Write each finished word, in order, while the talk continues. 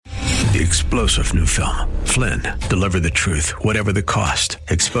The explosive new film, Flynn, Deliver the Truth, Whatever the Cost,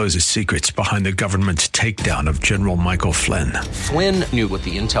 exposes secrets behind the government's takedown of General Michael Flynn. Flynn knew what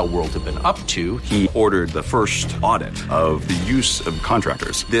the intel world had been up to. He ordered the first audit of the use of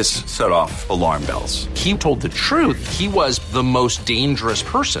contractors. This set off alarm bells. He told the truth. He was the most dangerous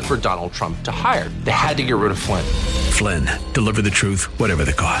person for Donald Trump to hire. They had to get rid of Flynn. Flynn, Deliver the Truth, Whatever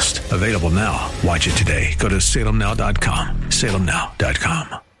the Cost. Available now. Watch it today. Go to salemnow.com.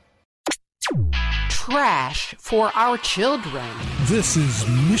 salemnow.com. Trash for our children. This is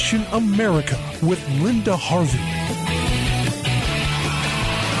Mission America with Linda Harvey.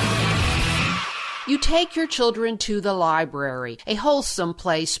 You take your children to the library, a wholesome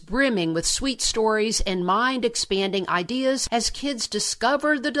place brimming with sweet stories and mind-expanding ideas as kids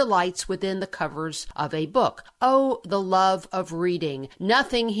discover the delights within the covers of a book. Oh, the love of reading.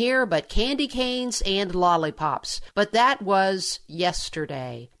 Nothing here but candy canes and lollipops. But that was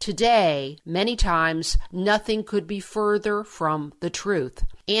yesterday. Today, many times, nothing could be further from the truth.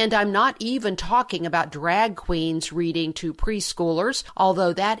 And I'm not even talking about drag queens reading to preschoolers,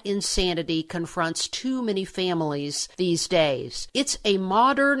 although that insanity confronts too many families these days. It's a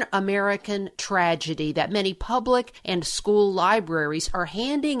modern American tragedy that many public and school libraries are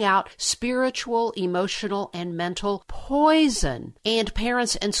handing out spiritual, emotional, and mental poison. And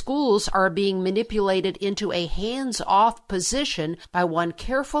parents and schools are being manipulated into a hands-off position by one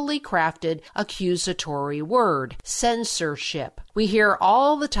carefully crafted accusatory word: censorship. We hear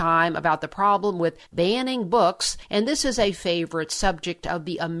all the time about the problem with banning books, and this is a favorite subject of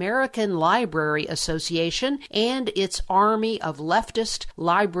the American Library Association and its army of leftist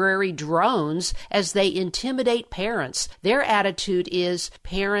library drones as they intimidate parents. Their attitude is,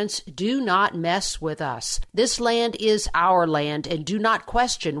 parents, do not mess with us. This land is our land, and do not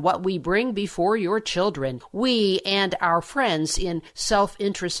question what we bring before your children. We and our friends in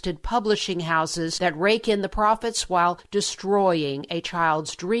self-interested publishing houses that rake in the profits while destroying a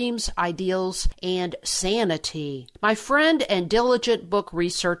child's dreams, ideals, and sanity. My friend and diligent book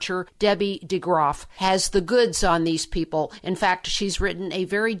researcher, Debbie DeGroff, has the goods on these people. In fact, she's written a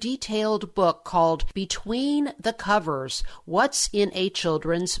very detailed book called Between the Covers: What's in a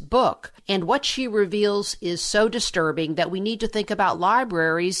Children's Book? And what she reveals is so disturbing that we need to think about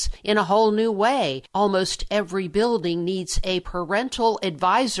libraries in a whole new way. Almost every building needs a parental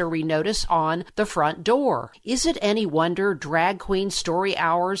advisory notice on the front door. Is it any wonder drag queen story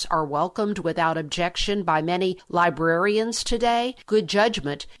hours are welcomed without objection by many librarians today? Good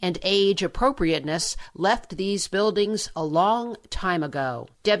judgment and age appropriateness left these buildings a long time ago.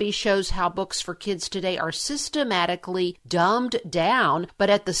 Debbie shows how books for kids today are systematically dumbed down, but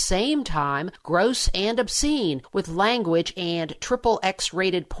at the same time gross and obscene, with language and XXX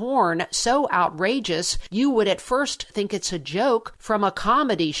rated porn so outrageous you would at first think it's a joke from a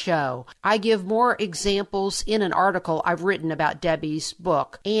comedy show. I give more examples in an article I've written about Debbie's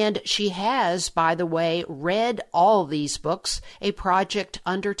book, and she has, by the way, read all these books, a project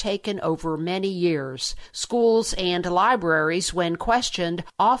undertaken over many years. Schools and libraries, when questioned,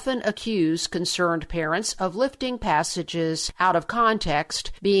 often accuse concerned parents of lifting passages out of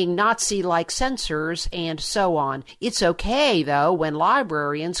context, being Nazi-like censors, and so on. It's okay, though, when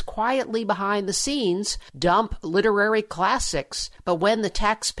librarians quietly behind the scenes dump literary classics, but when the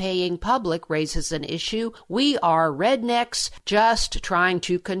tax-paying public raises an issue, we are rednecks just trying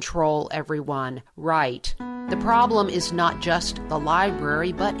to control everyone. Right. The problem is not just the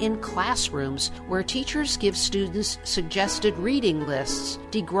library, but in classrooms, where teachers give students suggested reading lists.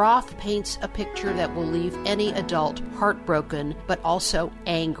 DeGroff paints a picture that will leave any adult heartbroken, but also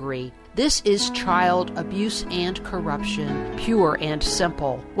angry. This is child abuse and corruption, pure and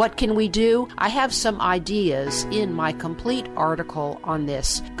simple. What can we do? I have some ideas in my complete article on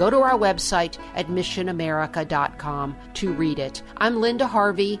this. Go to our website at missionamerica.com to read it. I'm Linda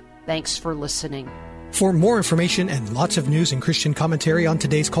Harvey. Thanks for listening. For more information and lots of news and Christian commentary on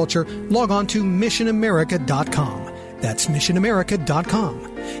today's culture, log on to missionamerica.com. That's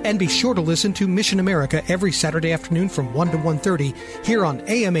missionamerica.com. And be sure to listen to Mission America every Saturday afternoon from 1 to 1:30 here on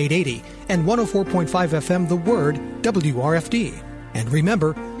AM 880 and 104.5 FM The Word, WRFD. And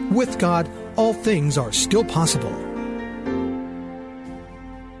remember, with God, all things are still possible.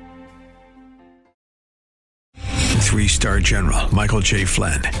 Three-star General Michael J.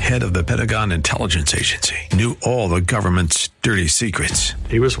 Flynn, head of the Pentagon Intelligence Agency, knew all the government's dirty secrets.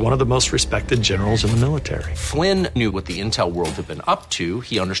 He was one of the most respected generals in the military. Flynn knew what the intel world had been up to.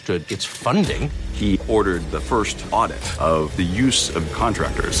 He understood its funding. He ordered the first audit of the use of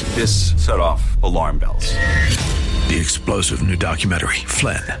contractors. This set off alarm bells. The explosive new documentary,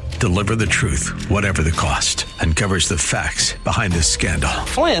 Flynn, deliver the truth, whatever the cost, and covers the facts behind this scandal.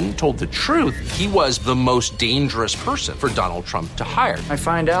 Flynn told the truth. He was the most dangerous person for Donald Trump to hire. I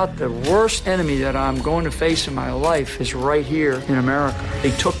find out the worst enemy that I'm going to face in my life is right here in America.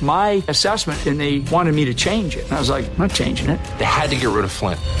 They took my assessment and they wanted me to change it. And I was like, I'm not changing it. They had to get rid of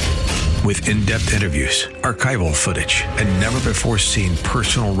Flynn. With in-depth interviews, archival footage, and never-before-seen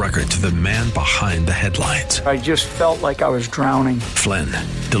personal records of the man behind the headlines. I just felt like I was drowning. Flynn,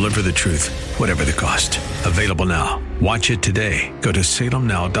 deliver the truth, whatever the cost. Available now. Watch it today. Go to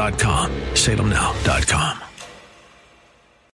salemnow.com. salemnow.com.